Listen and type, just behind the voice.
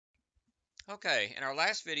Okay, in our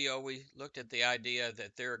last video, we looked at the idea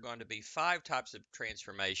that there are going to be 5 types of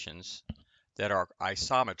transformations that are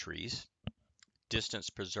isometries,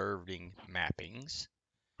 distance-preserving mappings,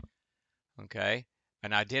 okay?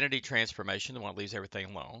 An identity transformation, the one that leaves everything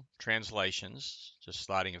alone. Translations, just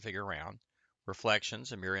sliding a figure around.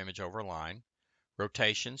 Reflections, a mirror image over a line.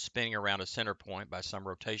 Rotation, spinning around a center point by some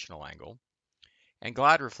rotational angle. And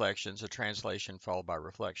glide reflections, a translation followed by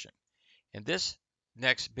reflection. In this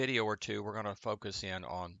next video or two, we're going to focus in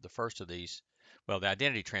on the first of these. Well, the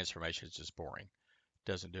identity transformation is just boring.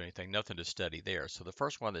 Doesn't do anything, nothing to study there. So the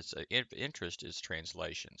first one that's of interest is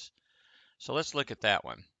translations. So let's look at that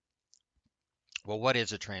one. Well, what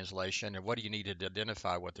is a translation, and what do you need to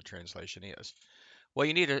identify what the translation is? Well,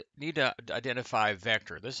 you need to identify a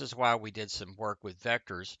vector. This is why we did some work with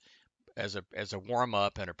vectors as a warm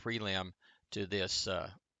up and a prelim to this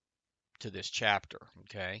chapter.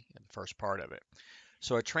 Okay, in the first part of it.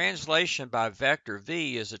 So a translation by vector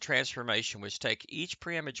v is a transformation which takes each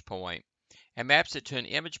preimage point and maps it to an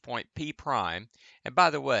image point p prime. And by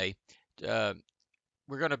the way, uh,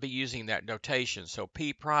 we're going to be using that notation. So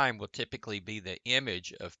p prime will typically be the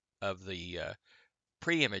image of the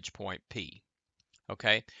preimage point p.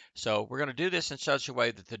 Okay, so we're going to do this in such a way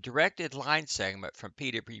that the directed line segment from p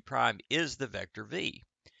to p prime is the vector v.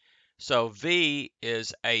 So v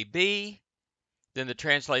is ab, then the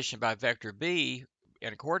translation by vector b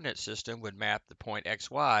in a coordinate system would map the point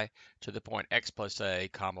xy to the point x plus a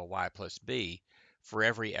comma y plus b for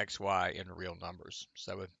every xy in real numbers.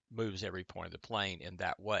 So it moves every point of the plane in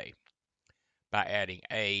that way by adding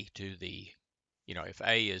a to the, if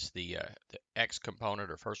a is the x component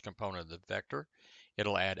or first component of the vector,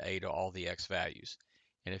 it'll add a to all the x values.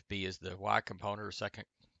 And if b is the y component or second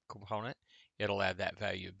component, it'll add that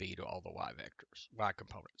value of b to all the y vectors, y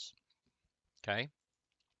components. Okay?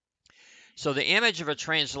 So the image of a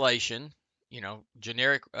translation,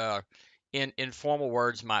 generic in informal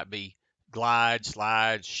words might be glide,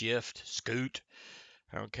 slide, shift, scoot,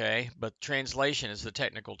 okay? But translation is the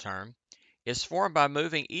technical term. Is formed by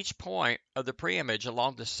moving each point of the preimage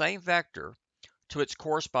along the same vector to its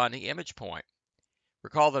corresponding image point.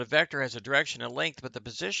 Recall that a vector has a direction and length, but the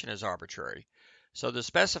position is arbitrary. So to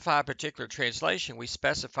specify a particular translation, we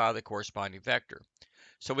specify the corresponding vector.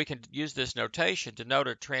 So we can use this notation to note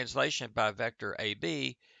a translation by vector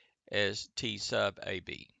AB as T sub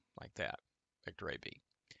AB, like that, vector AB.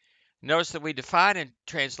 Notice that we define in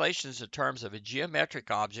translations the terms of a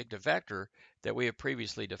geometric object, a vector, that we have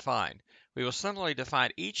previously defined. We will similarly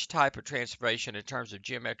define each type of transformation in terms of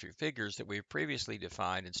geometric figures that we have previously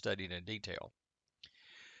defined and studied in detail.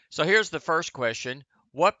 So here's the first question.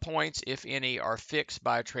 What points, if any, are fixed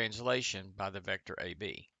by translation by the vector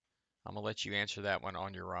AB? I'm going to let you answer that one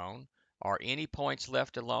on your own. Are any points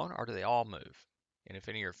left alone, or do they all move? And if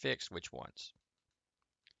any are fixed, which ones?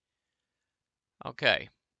 Okay,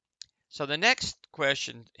 so the next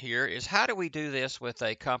question here is, how do we do this with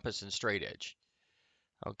a compass and straight edge?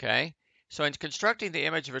 Okay, so in constructing the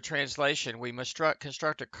image of a translation, we must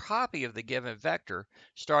construct a copy of the given vector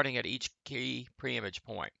starting at each key preimage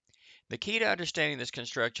point. The key to understanding this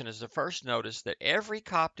construction is to first notice that every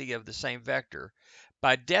copy of the same vector,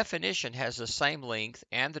 by definition, has the same length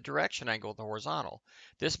and the direction angle of the horizontal.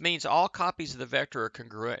 This means all copies of the vector are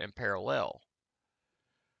congruent and parallel.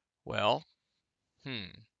 Well,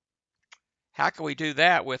 how can we do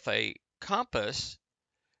that with a compass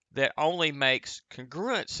that only makes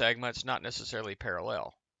congruent segments, not necessarily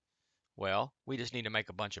parallel? Well, we just need to make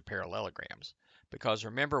a bunch of parallelograms, because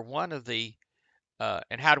remember, one of the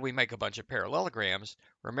and how do we make a bunch of parallelograms?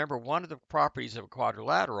 Remember, one of the properties of a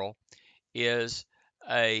quadrilateral is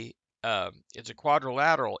it's a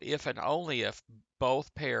quadrilateral if and only if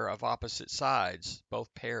both pairs of opposite sides are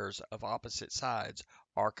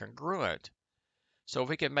congruent. So if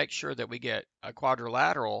we can make sure that we get a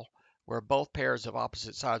quadrilateral where both pairs of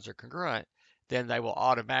opposite sides are congruent, then they will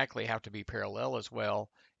automatically have to be parallel as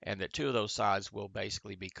well, and that two of those sides will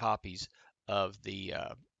basically be copies of the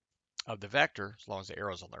vector, as long as the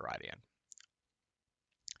arrow's on the right end,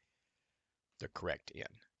 the correct end.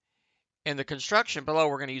 In the construction below,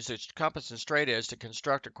 we're going to use the compass and straight edge to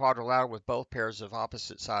construct a quadrilateral with both pairs of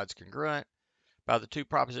opposite sides congruent. By the two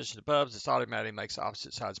propositions above, this automatically makes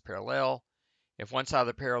opposite sides parallel. If one side of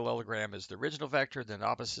the parallelogram is the original vector, then the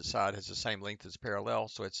opposite side has the same length as parallel,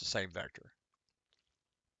 so it's the same vector.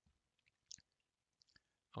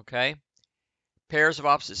 Okay? Pairs of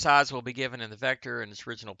opposite sides will be given in the vector in its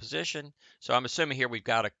original position. So I'm assuming here we've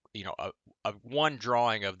got a one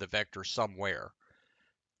drawing of the vector somewhere,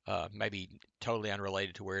 maybe totally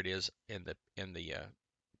unrelated to where it is in the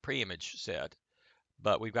preimage set,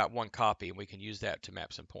 but we've got one copy and we can use that to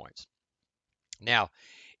map some points. Now,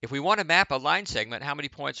 if we want to map a line segment, how many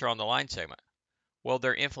points are on the line segment? Well,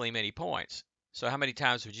 there are infinitely many points. So how many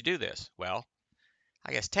times would you do this? Well,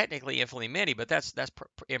 I guess technically infinitely many, but that's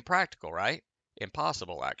impractical, right?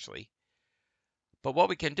 Impossible, actually. But what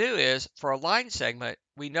we can do is, for a line segment,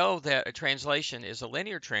 we know that a translation is a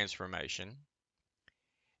linear transformation.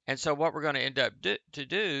 And so what we're going to end up to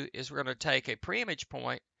do is we're going to take a preimage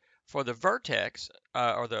point for the vertex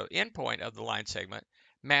or the endpoint of the line segment,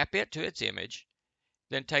 map it to its image,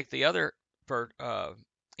 then take the other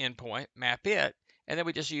endpoint, map it, and then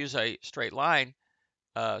we just use a straight line,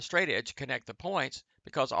 straight edge to connect the points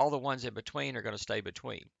because all the ones in between are going to stay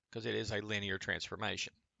between because it is a linear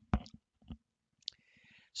transformation.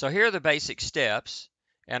 So here are the basic steps,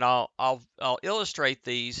 and I'll illustrate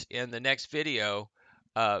these in the next video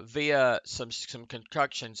via some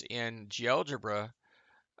constructions in GeoGebra,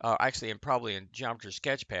 actually, and probably in Geometry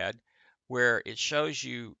Sketchpad, where it shows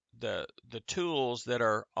you the tools that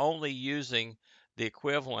are only using the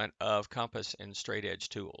equivalent of compass and straight edge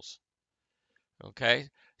tools. Okay,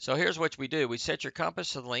 so here's what we do. We set your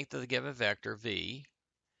compass to the length of the given vector v,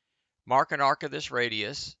 mark an arc of this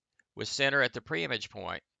radius with center at the preimage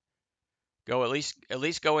point. Go at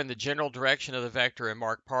least go in the general direction of the vector and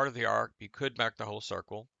mark part of the arc. You could mark the whole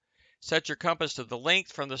circle. Set your compass to the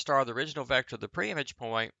length from the start of the original vector to the preimage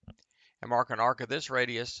point and mark an arc of this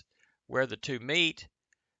radius where the two meet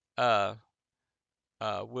will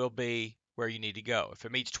be where you need to go. If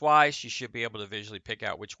it meets twice, you should be able to visually pick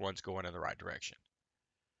out which one's going in the right direction.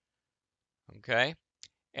 Okay,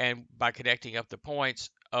 and by connecting up the points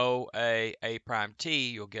OA, A prime T,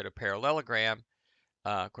 you'll get a parallelogram.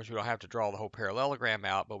 Of course, we don't have to draw the whole parallelogram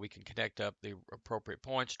out, but we can connect up the appropriate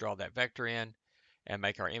points, draw that vector in, and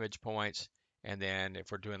make our image points. And then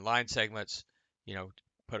if we're doing line segments,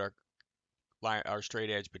 put our straight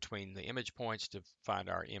edge between the image points to find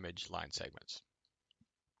our image line segments.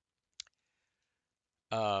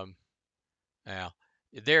 Now,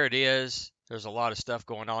 there it is. There's a lot of stuff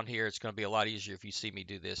going on here. It's going to be a lot easier if you see me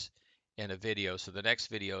do this in a video. So the next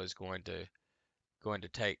video is going to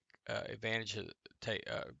take advantage of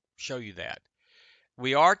show you that.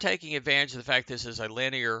 We are taking advantage of the fact this is a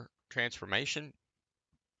linear transformation.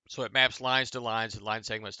 So it maps lines to lines and line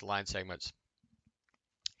segments to line segments.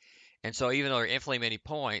 And so even though there are infinitely many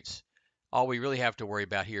points, all we really have to worry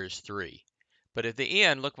about here is 3. But at the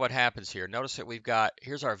end, look what happens here. Notice that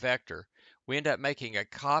here's our vector. We end up making a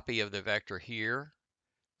copy of the vector here,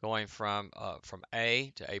 going from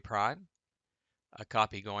A to A prime, a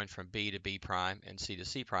copy going from B to B prime and C to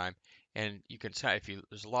C prime. And you can tell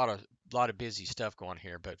there's a lot of busy stuff going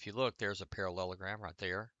here, but if you look, there's a parallelogram right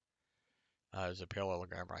there. There's a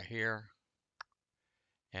parallelogram right here,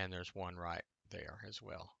 and there's one right there as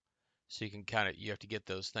well. So you have to get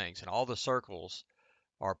those things, and all the circles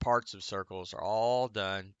or parts of circles are all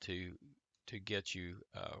done to get you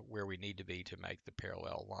where we need to be to make the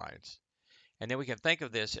parallel lines. And then we can think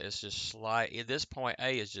of this as just slide. At this point,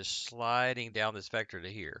 A is just sliding down this vector to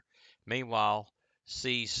here. Meanwhile,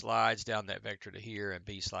 C slides down that vector to here, and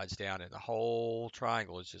B slides down, and the whole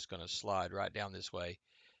triangle is just going to slide right down this way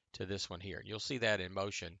to this one here. You'll see that in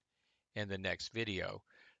motion in the next video.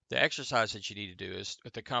 The exercise that you need to do is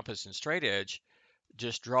with the compass and straight edge,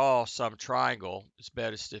 just draw some triangle. It's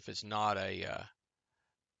best if it's not a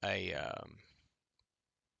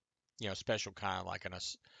special kind, like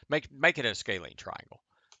make it a scalene triangle.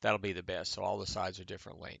 That'll be the best. So all the sides are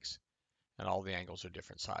different lengths and all the angles are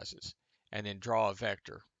different sizes. And then draw a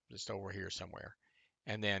vector just over here somewhere.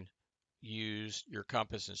 And then use your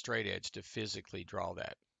compass and straight edge to physically draw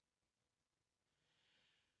that.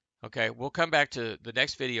 Okay, we'll come back to the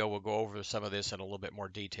next video. We'll go over some of this in a little bit more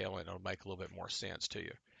detail, and it'll make a little bit more sense to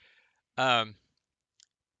you.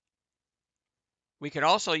 We can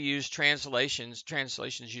also use translations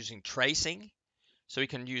using tracing. So we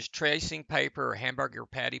can use tracing paper or hamburger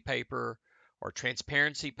patty paper or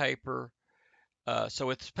transparency paper. So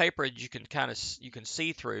with paper you can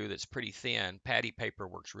see through that's pretty thin. Patty paper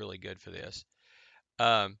works really good for this.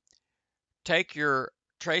 Take your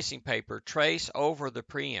tracing paper, trace over the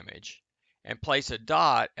preimage, and place a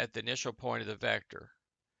dot at the initial point of the vector.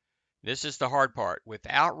 This is the hard part.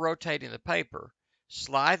 Without rotating the paper,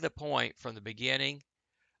 slide the point from the beginning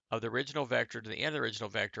of the original vector to the end of the original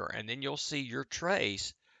vector, and then you'll see your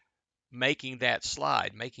trace making that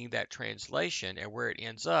slide, making that translation, and where it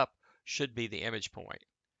ends up should be the image point.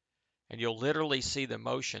 And you'll literally see the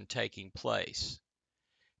motion taking place.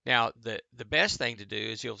 Now, the best thing to do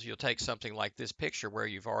is you'll take something like this picture where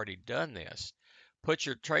you've already done this. Put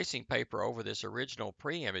your tracing paper over this original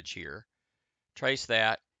pre-image here. Trace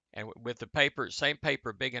that, and with the paper, same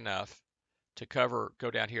paper big enough to cover,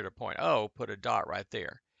 go down here to point O, put a dot right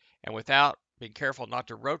there. And without being careful not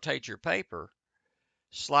to rotate your paper,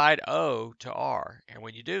 slide O to R. And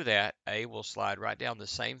when you do that, A will slide right down the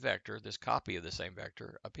same vector, this copy of the same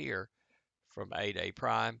vector up here from A to A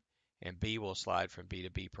prime, and B will slide from B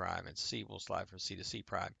to B prime, and C will slide from C to C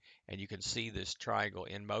prime. And you can see this triangle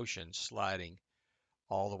in motion sliding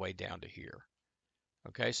all the way down to here.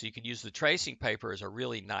 Okay, so you can use the tracing paper as a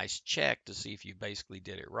really nice check to see if you basically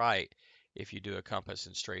did it right if you do a compass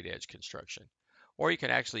and straight edge construction. Or you can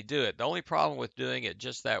actually do it. The only problem with doing it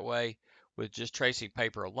just that way with just tracing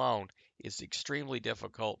paper alone is extremely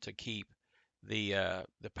difficult to keep the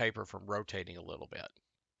paper from rotating a little bit.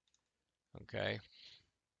 Okay.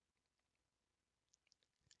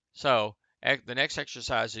 So the next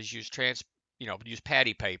exercise is use use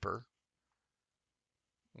patty paper.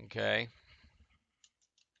 Okay.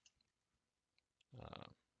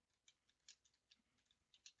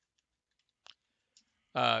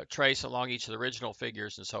 Trace along each of the original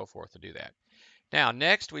figures and so forth to do that. Now,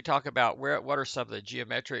 next we talk about what are some of the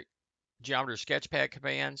Geometry Sketchpad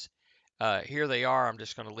commands. Here they are. I'm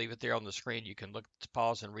just going to leave it there on the screen. You can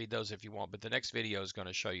pause and read those if you want, but the next video is going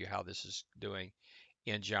to show you how this is doing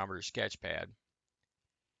in Geometry Sketchpad.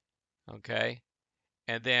 Okay,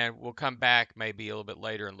 and then we'll come back maybe a little bit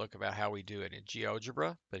later and look about how we do it in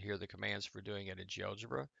GeoGebra, but here are the commands for doing it in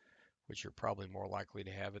GeoGebra, which you're probably more likely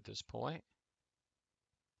to have at this point.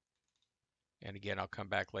 And again, I'll come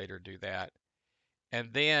back later and do that.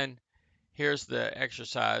 And then here's the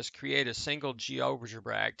exercise. Create a single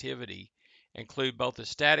GeoGebra activity. Include both a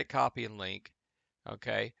static copy and link,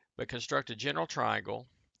 okay, but construct a general triangle.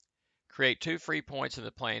 Create two free points in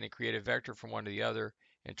the plane and create a vector from one to the other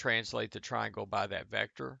and translate the triangle by that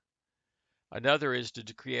vector. Another is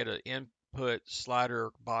to create an input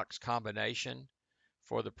slider box combination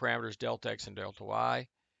for the parameters delta x and delta y.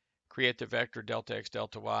 Create the vector delta x,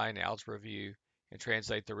 delta y in algebra view and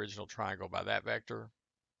translate the original triangle by that vector.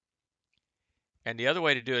 And the other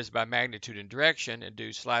way to do it is by magnitude and direction and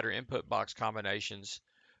do slider input box combinations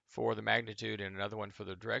for the magnitude and another one for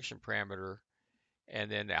the direction parameter. And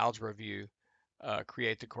then the algebra view,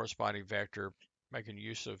 create the corresponding vector, making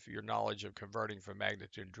use of your knowledge of converting from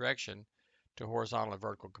magnitude and direction to horizontal and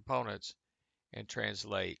vertical components and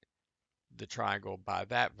translate the triangle by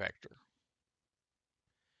that vector.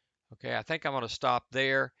 Okay, I think I'm going to stop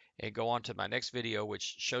there and go on to my next video,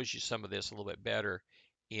 which shows you some of this a little bit better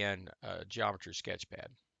in Geometry Sketchpad.